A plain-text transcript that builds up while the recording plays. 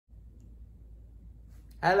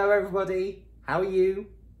Hello everybody, how are you?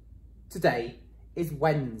 Today is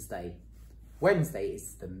Wednesday. Wednesday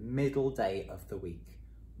is the middle day of the week.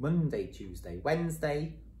 Monday, Tuesday,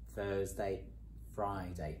 Wednesday, Thursday,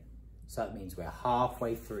 Friday. So that means we're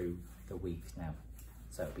halfway through the week now.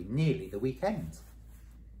 So it'll be nearly the weekend.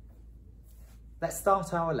 Let's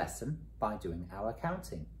start our lesson by doing our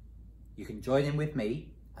counting. You can join in with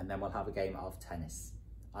me and then we'll have a game of tennis.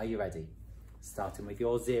 Are you ready? Starting with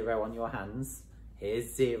your 0 on your hands.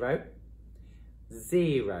 Here's 0,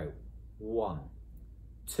 0, 1,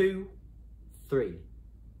 2, 3,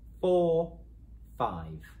 4, 5,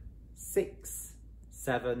 6,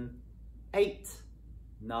 7, 8,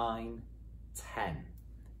 9, 10,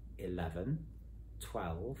 11,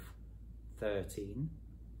 12, 13,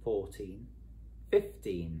 14,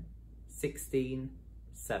 15, 16,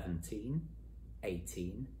 17,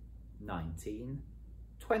 18, 19,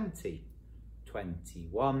 20,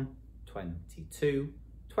 21, 22,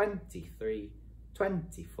 23,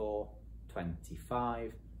 24,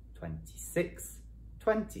 25, 26,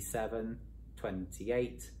 27,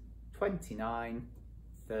 28, 29,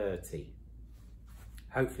 30.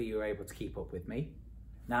 Hopefully you were able to keep up with me.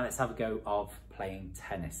 Now let's have a go of playing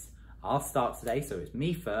tennis. I'll start today, so it's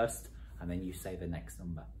me first, and then you say the next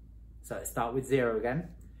number. So let's start with 0 again.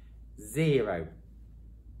 0,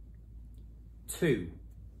 2,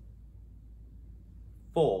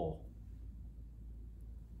 4,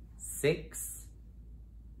 6,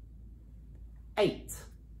 8,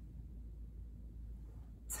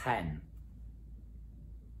 10,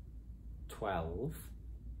 12,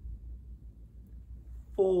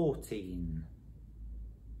 14,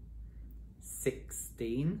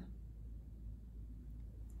 16,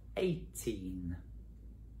 18,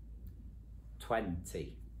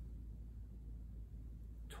 20,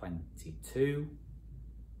 22,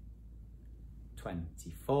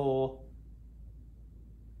 24,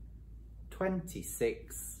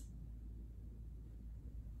 26,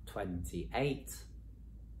 28,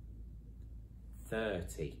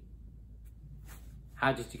 30.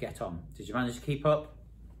 How did you get on? Did you manage to keep up?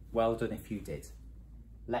 Well done if you did.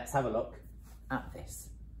 Let's have a look at this.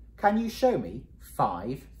 Can you show me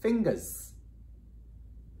 5 fingers?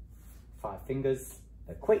 5 fingers.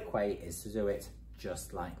 The quick way is to do it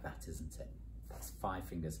just like that, isn't it? That's 5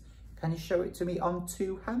 fingers. Can you show it to me on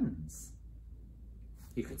 2 hands?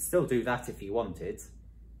 You could still do that if you wanted,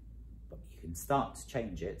 but you can start to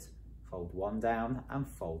change it. Fold one down and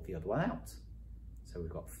fold the other one out. So we've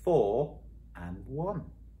got 4 and 1.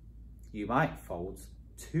 You might fold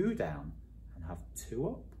 2 down and have 2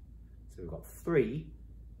 up. So we've got 3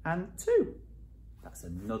 and 2. That's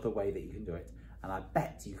another way that you can do it. And I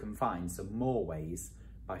bet you can find some more ways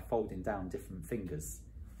by folding down different fingers.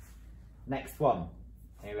 Next one.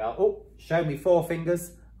 Here we are. Oh, show me 4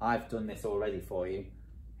 fingers. I've done this already for you.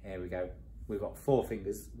 Here we go. We've got 4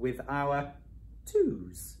 fingers with our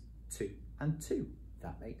 2s. 2 and 2.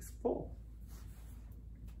 That makes 4.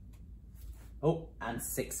 Oh, and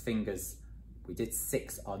 6 fingers. We did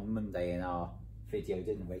 6 on Monday in our video,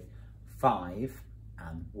 didn't we? 5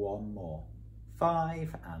 and 1 more.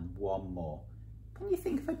 5 and 1 more. Can you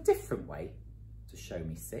think of a different way to show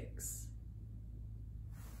me 6?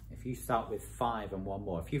 If you start with 5 and 1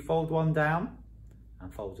 more, if you fold one down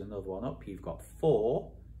and fold another one up, you've got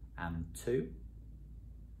 4 and 2.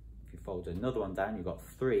 If you fold another one down, you've got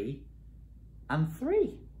 3 and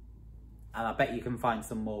 3. And I bet you can find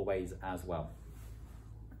some more ways as well.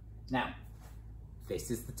 Now,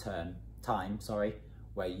 this is the time,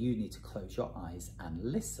 where you need to close your eyes and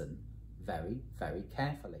listen very, very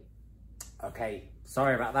carefully. Okay,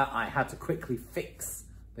 sorry about that. I had to quickly fix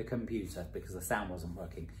the computer because the sound wasn't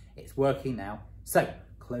working. It's working now. So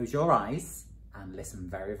close your eyes and listen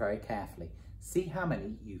very, very carefully. See how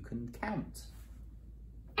many you can count.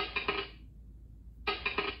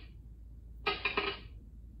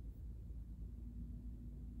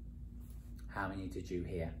 How many did you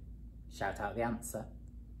hear? Shout out the answer.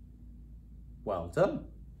 Well done.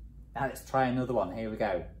 Now let's try another one. Here we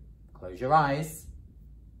go. Close your eyes.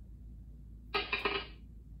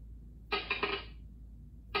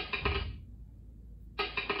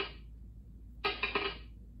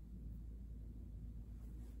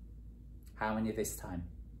 How many this time?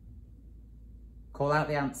 Call out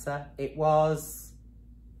the answer. It was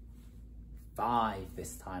 5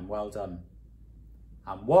 this time. Well done.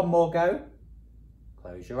 And one more go.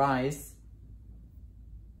 Close your eyes.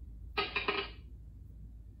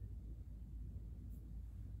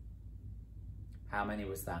 How many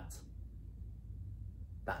was that?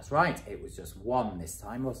 That's right, it was just 1 this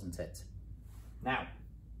time, wasn't it? Now,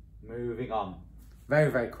 moving on. Very,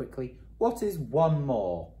 very quickly, what is 1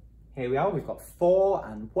 more? Here we are, we've got 4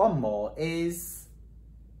 and one more is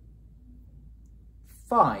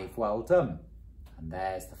 5. Well done. And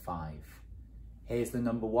there's the 5. Here's the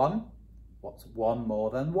number 1. What's 1 more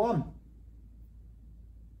than 1?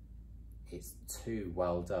 It's 2.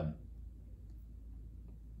 Well done.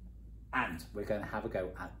 And we're going to have a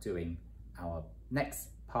go at doing our next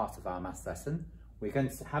part of our maths lesson. We're going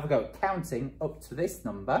to have a go at counting up to this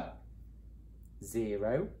number.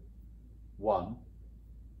 0, 1,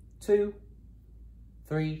 2,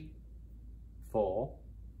 3, 4,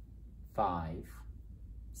 5,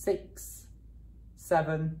 6,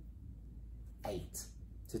 7, 8.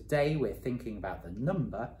 Today we're thinking about the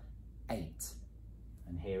number 8.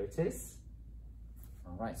 And here it is.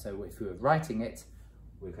 All right, so if we were writing it,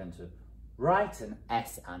 we're going to write an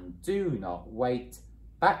S and do not wait.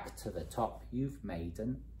 Back to the top, you've made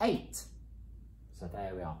an 8. So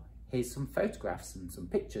there we are. Here's some photographs and some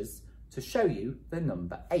pictures to show you the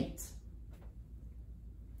number 8.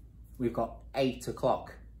 We've got 8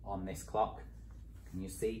 o'clock on this clock. Can you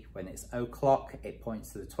see when it's o'clock, it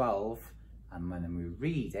points to the 12, and when we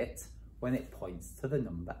read it, when it points to the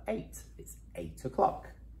number 8, it's 8 o'clock.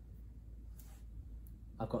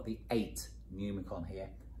 I've got the 8 Numicon here,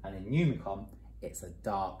 and in Numicon, it's a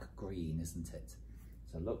dark green, isn't it?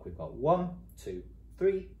 So look, we've got 1, 2,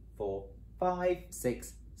 3, 4, 5,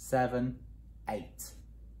 6, 7, 8.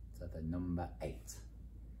 So the number 8.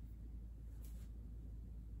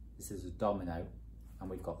 This is a domino, and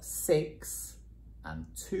we've got 6 and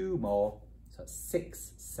 2 more. So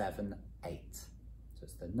 6, 7, 8. So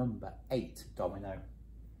it's the number 8 domino.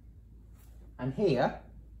 And here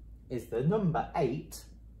is the number 8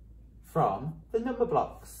 from the number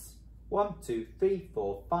blocks. 1, 2, 3,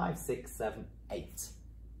 4, 5, 6, 7, 8.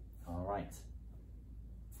 All right.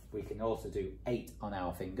 We can also do 8 on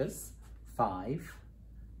our fingers. 5,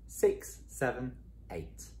 6, 7,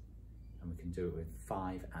 8. And we can do it with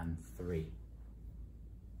 5 and 3.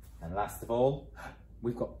 And last of all,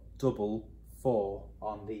 we've got double 4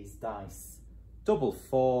 on these dice. Double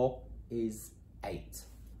 4 is 8.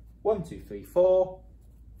 1, 2, 3, 4,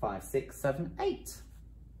 5, 6, 7, 8.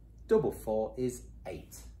 Double 4 is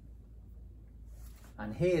 8.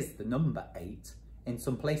 And here's the number 8 in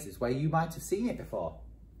some places where you might have seen it before.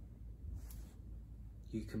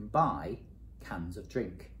 You can buy cans of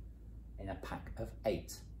drink in a pack of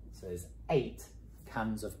 8. So there's 8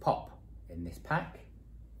 cans of pop in this pack.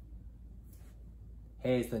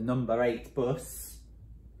 Here's the number 8 bus.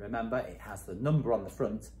 Remember, it has the number on the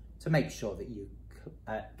front to make sure that you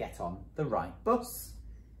get on the right bus.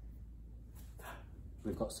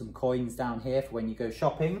 We've got some coins down here for when you go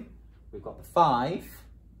shopping. We've got the 5,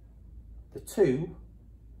 the 2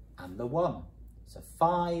 and the 1. So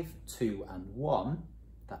 5, 2 and 1,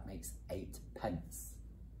 that makes 8 pence.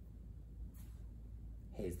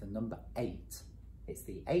 Here's the number 8. It's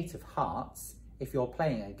the 8 of hearts if you're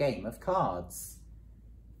playing a game of cards.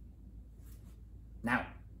 Now,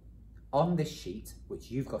 on this sheet,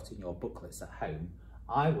 which you've got in your booklets at home,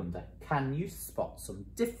 I wonder, can you spot some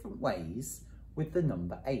different ways with the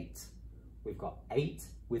number 8? We've got 8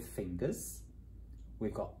 with fingers.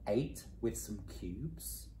 We've got 8 with some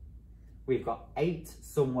cubes. We've got 8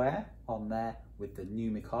 somewhere on there with the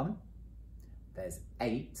Numicon. There's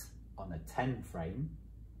 8 on a 10 frame.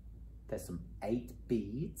 There's some 8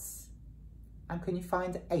 beads. And can you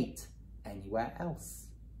find 8 anywhere else?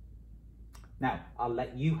 Now, I'll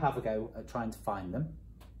let you have a go at trying to find them.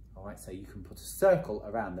 All right, so you can put a circle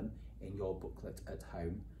around them in your booklet at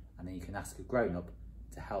home, and then you can ask a grown-up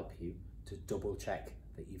to help you to double check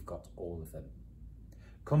that you've got all of them.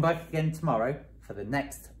 Come back again tomorrow for the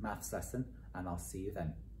next maths lesson, and I'll see you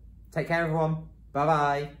then. Take care, everyone.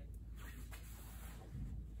 Bye-bye.